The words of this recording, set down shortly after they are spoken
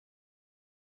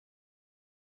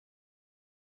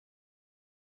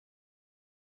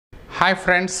Hi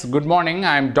friends, good morning.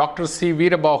 I am Dr. C.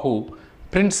 Veerabahu,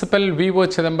 Principal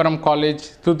V.O.CHIDAMBARAM College,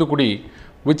 THOOTHUKUDI,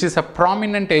 which is a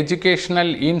prominent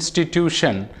educational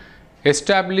institution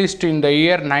established in the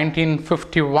year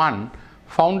 1951,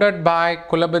 founded by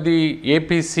Kulapati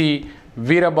APC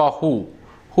Veerabahu,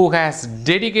 who has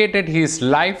dedicated his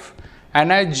life,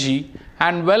 energy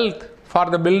and wealth for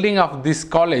the building of this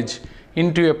college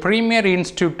into a premier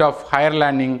institute of higher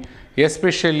learning,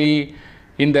 especially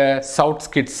in the south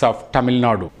skits of Tamil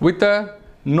Nadu. With a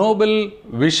noble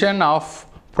vision of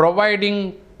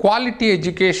providing quality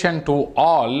education to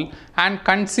all and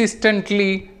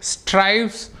consistently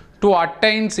strives to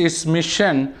attain its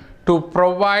mission to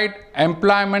provide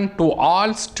employment to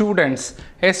all students,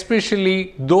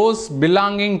 especially those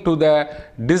belonging to the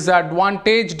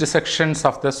disadvantaged sections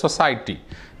of the society.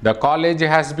 The college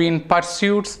has been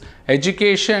pursued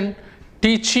education,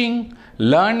 teaching,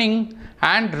 learning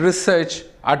and research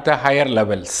at the higher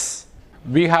levels.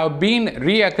 We have been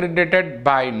reaccredited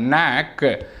by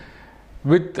NAC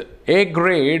with A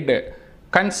grade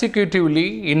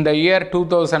consecutively in the year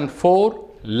 2004,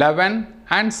 11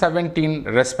 and 17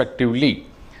 respectively,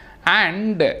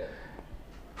 and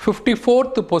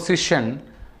 54th position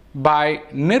by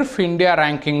NIRF India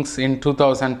rankings in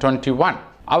 2021.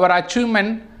 Our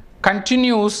achievement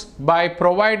continues by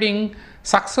providing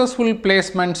successful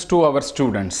placements to our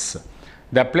students.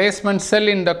 The placement cell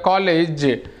in the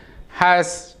college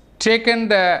has taken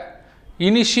the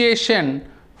initiation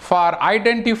for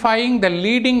identifying the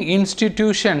leading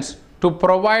institutions to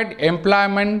provide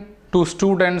employment to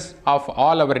students of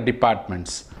all our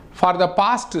departments. For the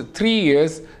past 3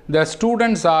 years, the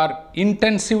students are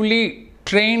intensively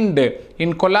trained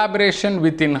in collaboration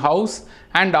with in-house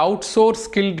and outsourced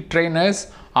skilled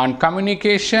trainers on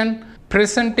communication,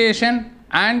 presentation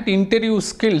and interview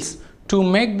skills to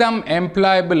make them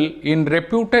employable in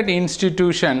reputed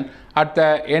institution at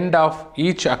the end of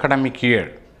each academic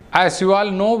year. As you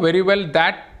all know very well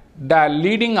that the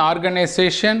leading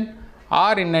organization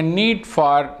are in a need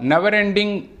for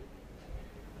never-ending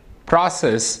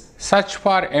process search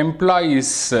for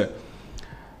employees,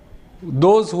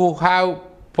 those who have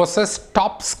possessed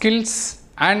top skills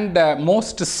and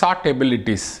most sought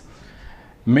abilities.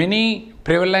 Many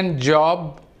prevalent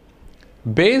jobs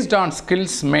based on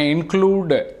skills may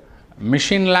include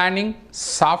machine learning,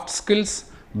 soft skills,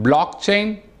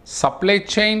 blockchain, supply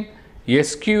chain,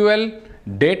 SQL,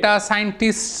 data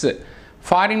scientists,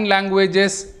 foreign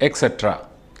languages, etc.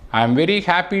 I am very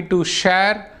happy to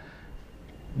share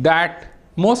that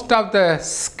most of the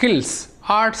skills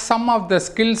or some of the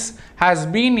skills has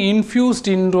been infused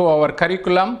into our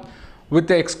curriculum with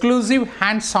the exclusive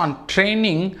hands-on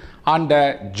training on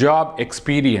the job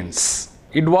experience.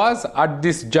 It was at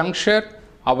this juncture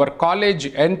our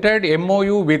college entered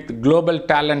MOU with Global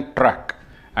Talent Track,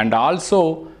 and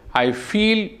also I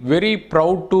feel very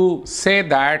proud to say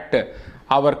that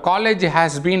our college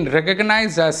has been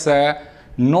recognized as a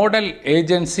nodal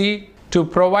agency to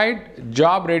provide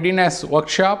job readiness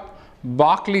workshop,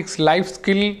 Barclays Life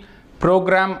Skill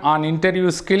program on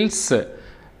interview skills,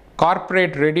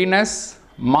 corporate readiness,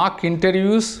 mock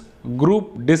interviews,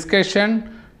 group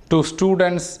discussion to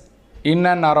students in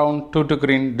and around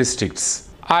Thoothukudi districts.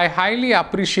 I highly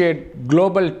appreciate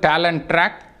Global Talent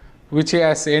Track, which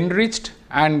has enriched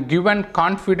and given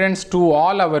confidence to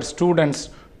all our students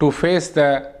to face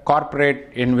the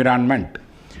corporate environment.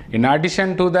 In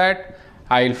addition to that,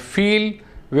 I feel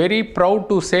very proud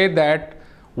to say that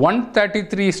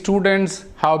 133 students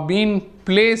have been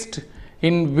placed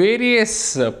in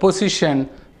various positions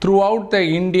throughout the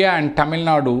India and Tamil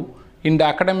Nadu in the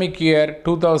academic year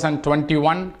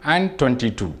 2021 and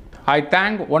 22. I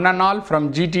thank one and all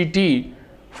from GTT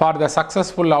for the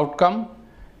successful outcome,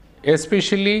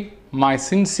 especially my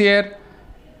sincere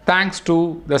thanks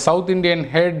to the South Indian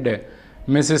head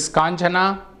Mrs.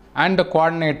 Kanchana and the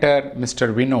coordinator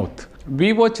Mr. Vinod.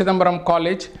 V.O.CHIDAMBARAM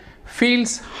College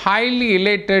feels highly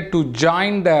elated to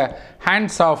join the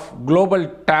hands of Global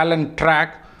Talent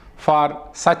Track for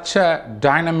such a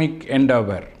dynamic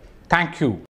endeavor. Thank you.